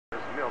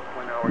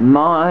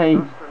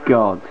My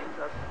God,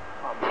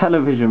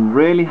 television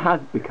really has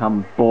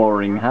become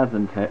boring,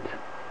 hasn't it?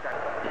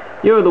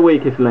 You're the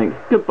weakest link.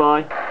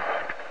 Goodbye.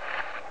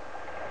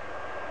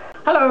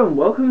 Hello and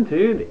welcome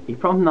to the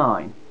EPSON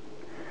 9.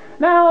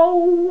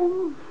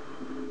 Now,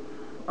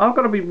 I've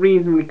got to be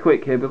reasonably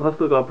quick here because I've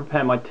still got to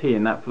prepare my tea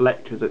and that for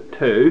lectures at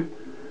 2.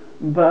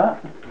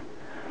 But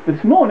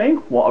this morning,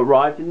 what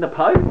arrived in the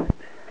post?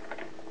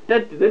 I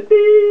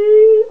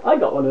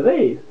got one of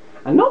these.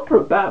 And not for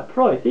a bad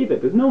price either,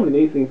 because normally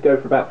these things go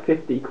for about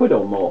 50 quid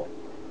or more.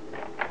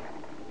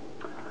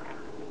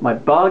 My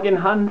bargain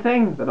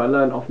hunting that I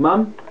learnt off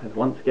Mum has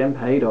once again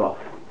paid off.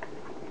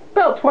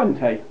 About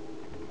 20.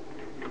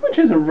 Which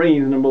is a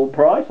reasonable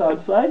price,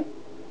 I'd say.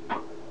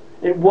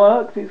 It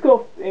works.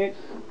 It's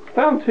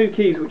found 2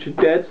 keys which are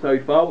dead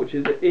so far, which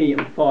is the E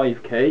and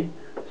 5 key.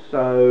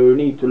 So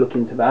need to look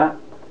into that.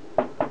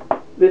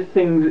 This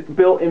thing's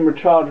built-in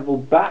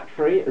rechargeable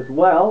battery as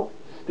well.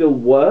 Still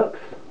works.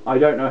 I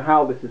don't know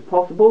how this is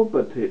possible,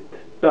 but it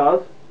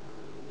does.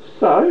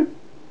 So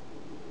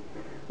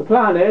the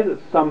plan is, at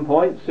some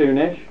point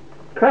soonish,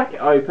 crack it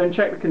open,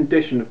 check the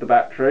condition of the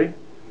battery,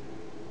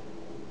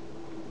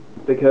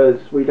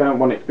 because we don't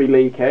want it to be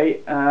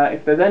leaky.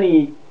 If there's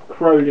any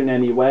corrosion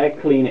anywhere,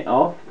 clean it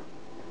off,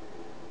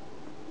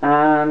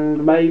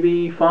 and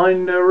maybe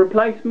find a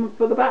replacement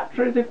for the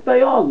batteries if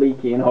they are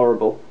leaky and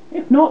horrible.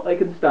 If not, they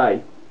can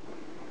stay.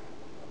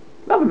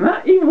 Other than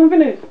that, even with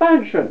an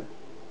expansion,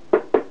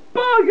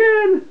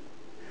 bargain!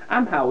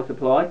 And power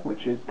supply,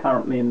 which is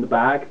currently in the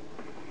bag,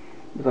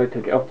 because I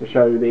took it off to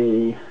show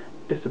the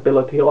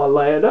disability I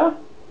later.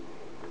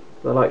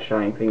 I like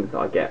showing things that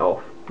I get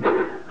off.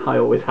 I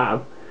always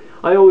have.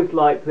 I always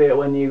liked it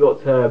when you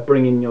got to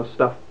bring in your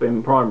stuff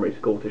in primary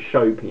school to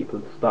show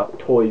people stuff,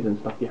 toys and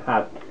stuff you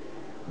had.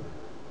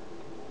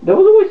 There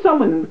was always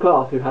someone in the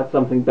class who had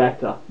something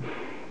better.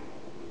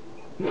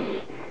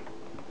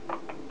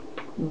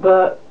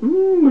 But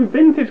with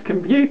vintage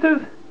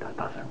computers, that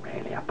doesn't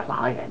really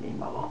apply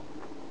anymore.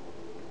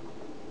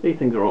 These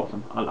things are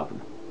awesome. I love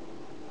them.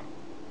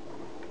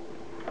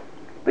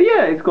 But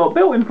yeah, it's got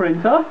built-in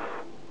printer,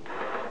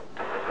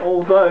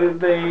 although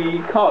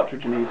the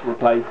cartridge needs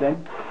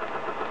replacing.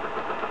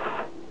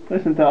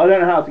 Listen to, I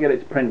don't know how to get it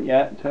to print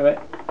yet to it,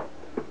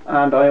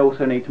 and I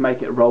also need to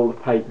make it a roll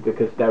of paper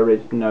because there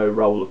is no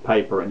roll of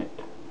paper in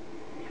it.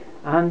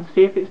 And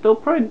see if it still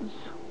prints.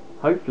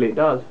 Hopefully it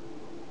does.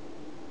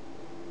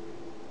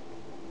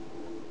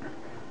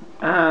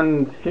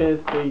 And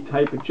here's the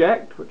tape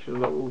eject, which is a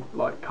little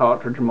like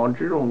cartridge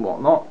module and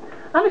whatnot,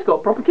 and it's got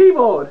a proper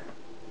keyboard.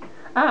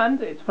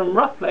 And it's from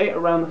roughly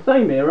around the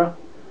same era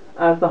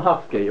as the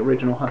Husky,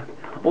 original Husky.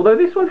 Although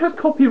this one has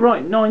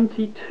copyright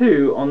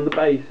 92 on the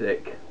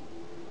basic.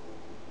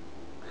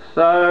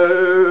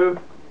 So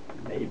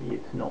maybe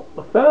it's not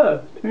the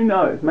first, who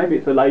knows, maybe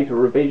it's a later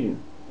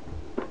revision.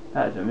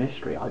 That is a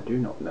mystery, I do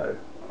not know.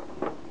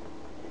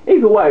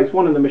 Either way, it's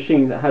one of the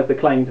machines that has the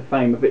claim to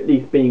fame of at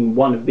least being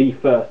one of the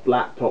first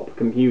laptop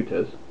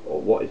computers, or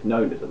what is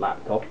known as a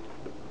laptop.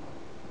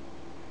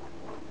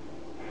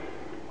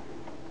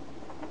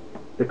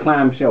 The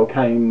clamshell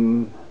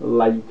came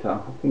later,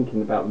 I'm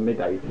thinking about the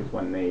mid-80s,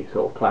 when the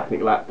sort of classic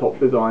laptop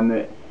design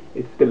that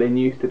is still in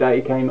use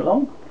today came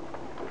along.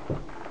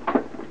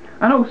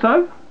 And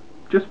also,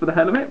 just for the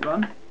hell of it,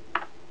 run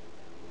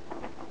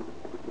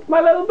my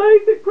little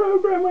basic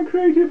program I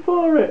created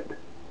for it.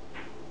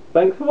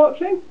 Thanks for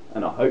watching,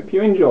 and I hope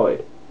you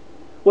enjoyed.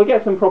 We'll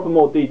get some proper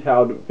more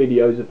detailed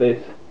videos of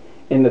this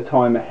in the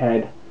time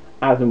ahead,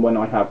 as and when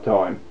I have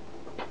time.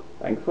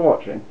 Thanks for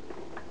watching.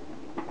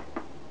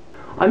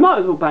 I might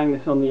as well bang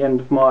this on the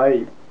end of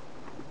my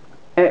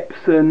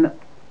EPSON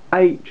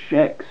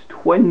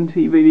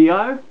HX20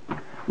 video.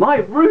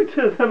 My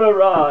routers have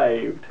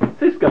arrived!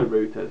 CISCO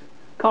routers.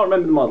 Can't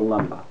remember the model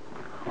number.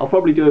 I'll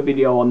probably do a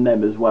video on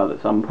them as well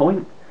at some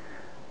point.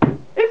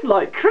 It's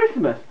like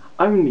Christmas,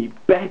 only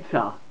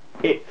better.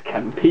 It's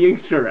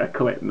computer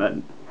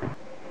equipment.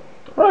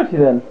 Righty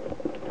then.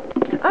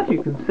 As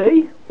you can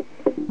see,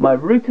 my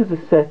routers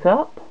are set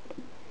up,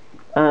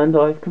 and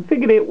I've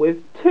configured it with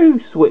 2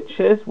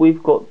 switches.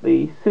 We've got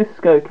the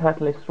CISCO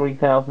Catalyst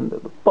 3000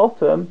 at the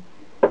bottom,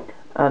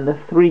 and the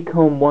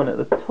 3-con one at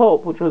the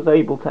top, which I was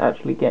able to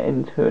actually get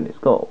into, and it's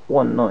got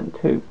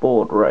 192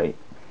 baud rate.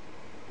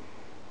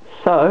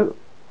 So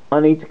I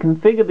need to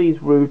configure these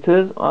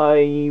routers.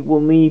 I will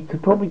need to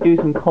probably do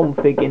some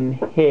config in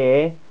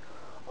here.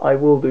 I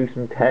will do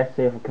some tests,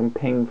 see if I can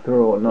ping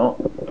through or not.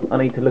 I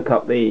need to look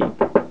up the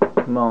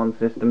command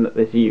system that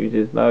this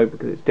uses though,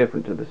 because it's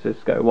different to the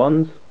CISCO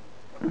ones.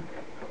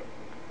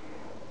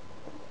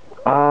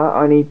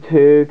 I need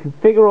to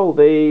configure all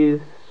these,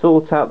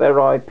 sort out their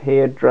IP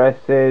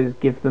addresses,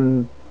 give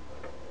them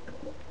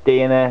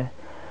DNS,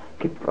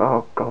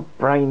 oh god,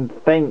 brain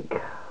think.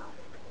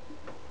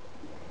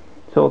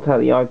 Sort out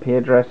the IP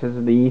addresses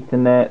of the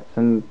Ethernets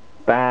and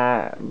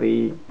that,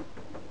 the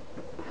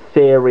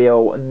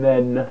serial, and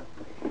then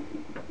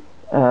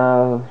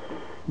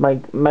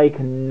make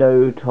a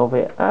note of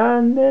it,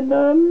 and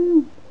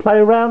then play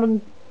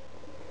around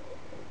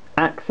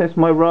access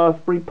my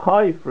Raspberry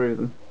Pi through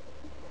them.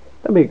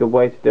 That'd be a good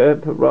way to do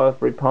it. Put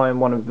Raspberry Pi in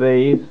one of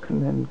these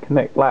and then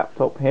connect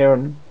laptop here,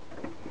 and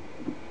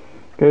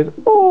goes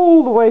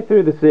all the way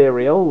through the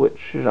serial,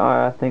 which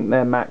I think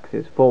their max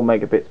is 4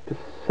 megabits per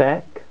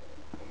sec.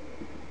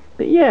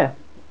 But yeah,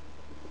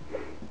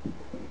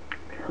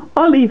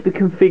 I'll leave the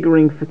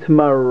configuring for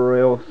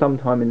tomorrow or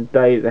sometime in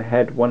days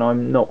ahead when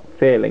I'm not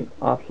feeling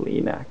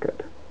utterly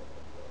knackered.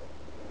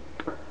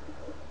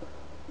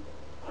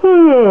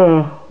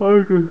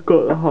 I've just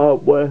got the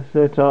hardware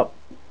set up.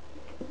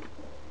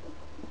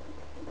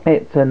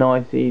 It's a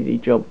nice easy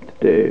job to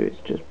do.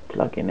 It's just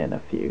plugging in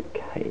a few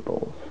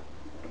cables.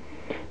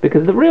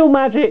 Because the real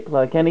magic,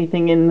 like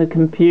anything in the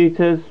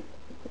computers,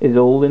 is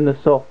all in the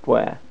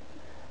software.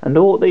 And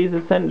all these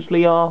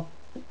essentially are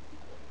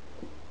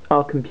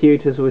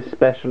computers with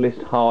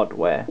specialist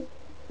hardware.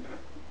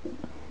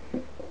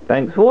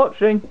 Thanks for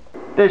watching.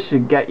 This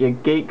should get your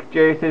geek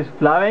juices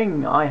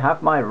flowing. I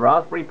have my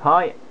Raspberry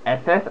Pi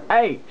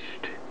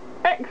SSH'd.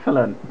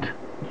 Excellent.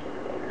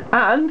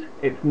 And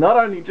it's not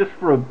only just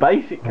for a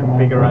basic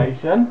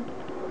configuration.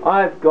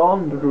 I've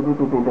gone.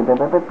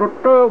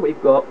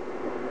 We've got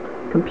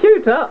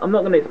computer. I'm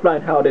not going to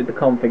explain how I did the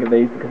config of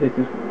these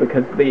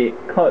because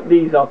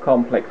these are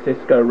complex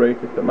Cisco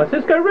routers. But my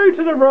Cisco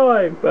routers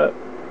arrived. But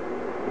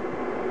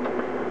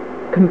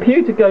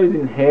computer goes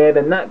in here.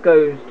 Then that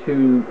goes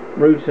to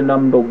router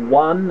number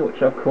 1,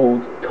 which I've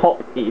called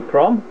top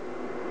EPROM.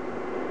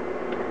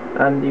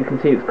 And you can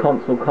see its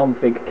console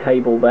config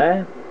cable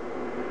there.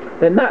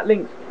 Then that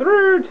links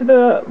through to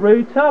the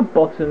router,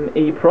 bottom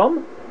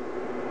EPROM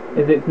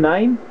is its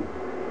name,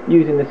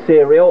 using the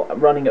serial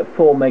running at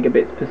 4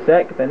 megabits per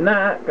sec. Then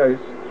that goes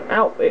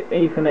out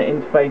Ethernet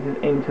interfaces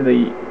into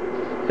the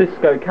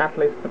Cisco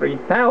Catalyst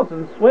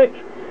 3000 switch,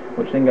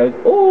 which then goes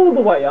all the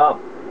way up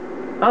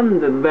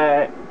under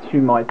there to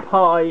my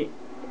Pi,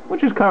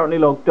 which is currently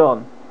logged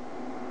on.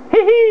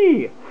 Hee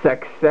hee!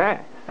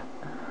 Success!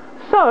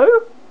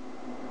 So,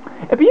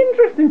 it'd be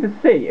interesting to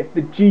see if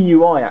the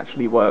GUI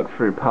actually works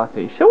through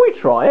PuTTY. Shall we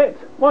try it?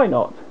 Why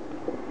not?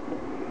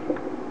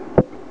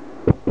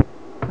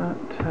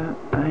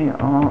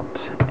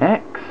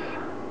 ARTX.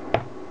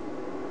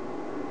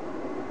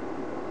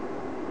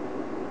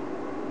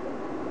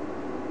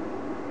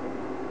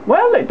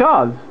 Well, it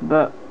does,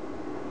 but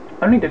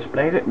only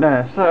displayed it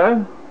there.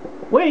 So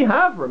we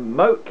have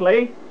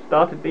remotely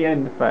started the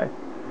interface.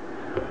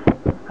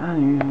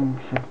 And using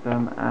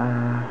system.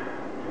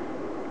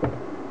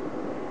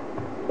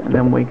 And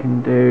then we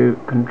can do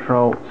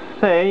Control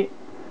C,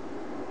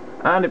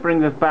 and it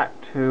brings us back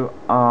to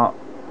our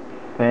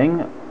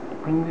thing.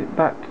 Brings it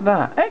back to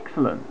that.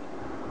 Excellent.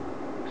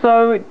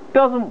 So it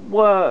doesn't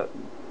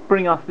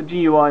bring us the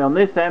GUI on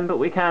this end, but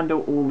we can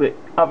do all the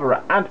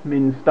other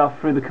admin stuff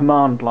through the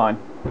command line.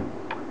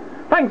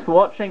 Thanks for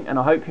watching, and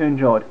I hope you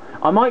enjoyed.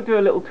 I might do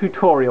a little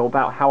tutorial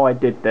about how I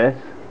did this.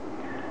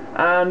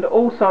 And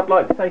also I'd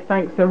like to say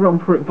thanks to everyone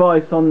for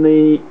advice on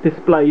the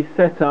display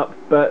setup,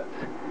 but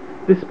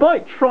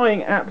despite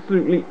trying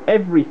absolutely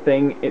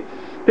everything, it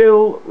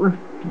still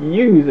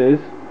refuses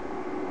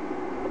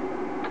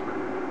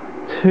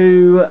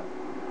to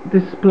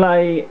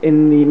display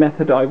in the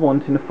method I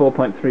want in a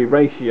 4:3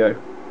 ratio.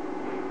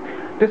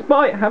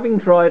 Despite having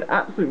tried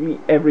absolutely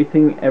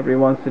everything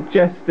everyone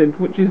suggested,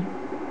 which is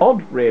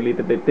odd really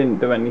that it didn't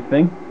do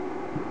anything.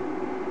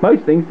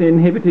 Most things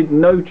inhibited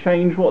no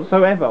change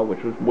whatsoever,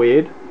 which was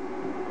weird.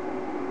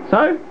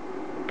 So,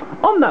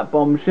 on that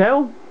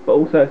bombshell, but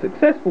also a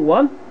successful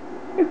one,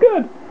 it's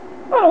good.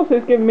 And also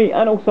it's given me,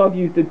 and also I've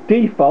used a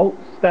default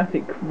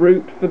static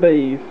route for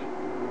these.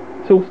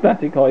 It's all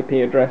static IP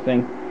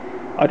addressing.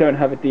 I don't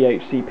have a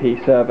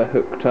DHCP server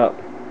hooked up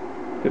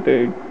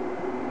to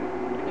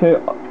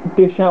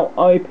dish out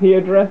IP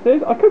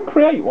addresses. I could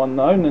create one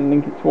though and then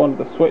link it to one of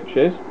the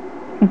switches.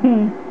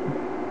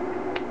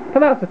 But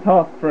that's a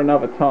task for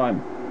another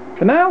time.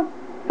 For now,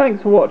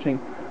 thanks for watching.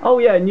 Oh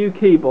yeah, new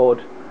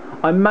keyboard.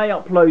 I may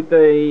upload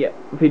the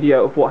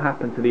video of what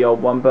happened to the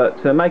old one, but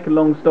to make a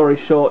long story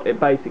short, it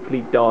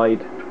basically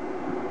died.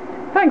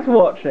 Thanks for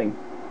watching.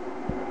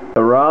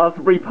 The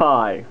Raspberry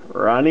Pi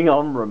running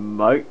on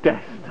remote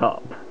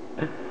desktop.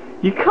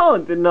 You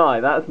can't deny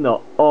that's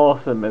not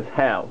awesome as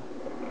hell.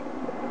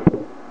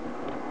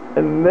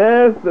 And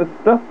there's the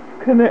stuff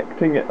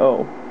connecting it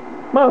all.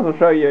 Might as well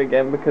show you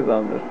again because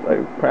I'm just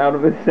so proud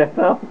of this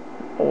setup.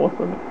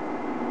 Awesome.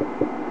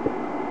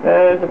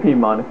 There's a few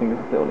minor things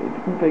I still need to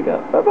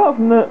configure, but apart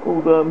from that,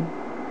 all done.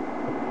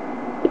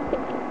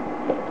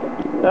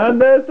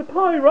 And there's the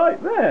Pi right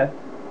there.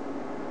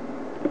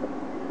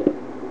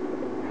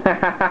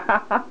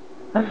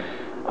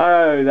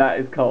 Oh, that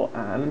is cool.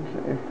 And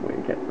if we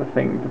get the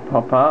thing to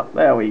pop up,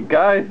 there we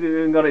go. It's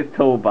even got its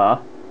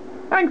toolbar.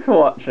 Thanks for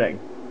watching.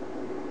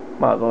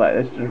 Might as well let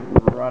this just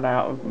run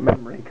out of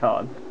memory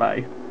card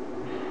space.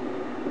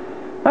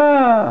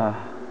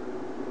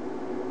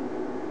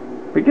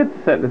 Be good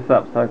to set this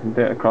up so I can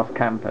do it across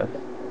campus.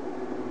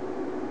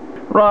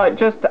 Right,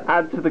 just to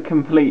add to the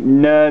complete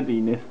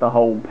nerdiness, the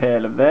whole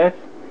pile of this,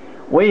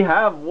 we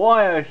have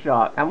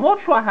Wireshark, and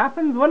watch what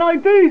happens when I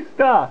do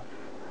stuff.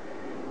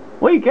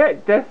 We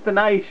get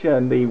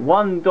destination. The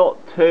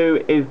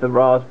 1.2 is the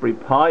Raspberry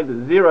Pi, the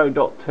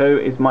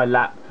 0.2 is my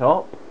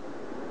laptop,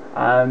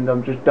 and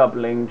I'm just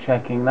doubling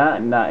checking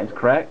that, and that is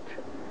correct.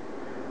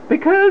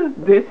 Because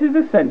this is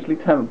essentially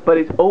terminal, but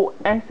it's all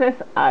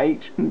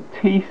SSH and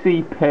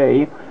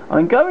TCP.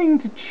 I'm going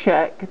to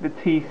check the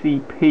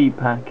TCP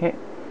packet.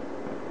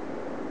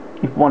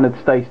 If one would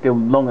stay still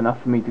long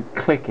enough for me to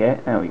click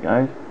it, there we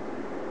go.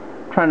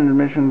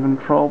 Transmission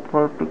control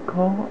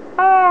protocol.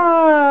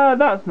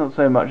 That's not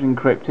so much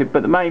encrypted,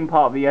 but the main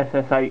part of the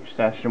SSH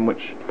session,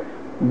 which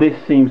this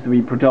seems to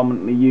be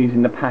predominantly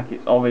using the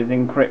packets of, is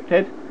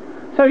encrypted.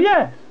 So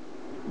yes,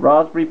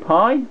 Raspberry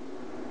Pi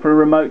for a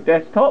remote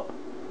desktop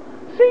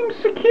seems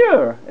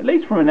secure, at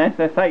least from an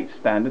SSH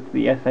standard to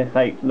the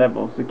SSH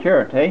level of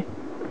security.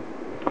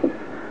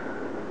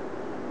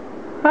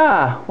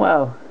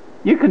 Well,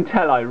 you can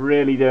tell I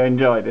really do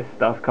enjoy this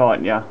stuff,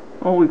 can't ya?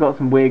 Oh, we've got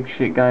some weird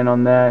shit going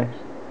on there.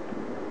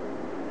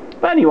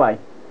 But anyway,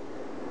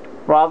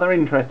 rather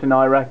interesting,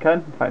 I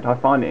reckon. In fact, I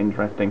find it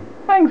interesting.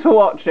 Thanks for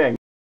watching.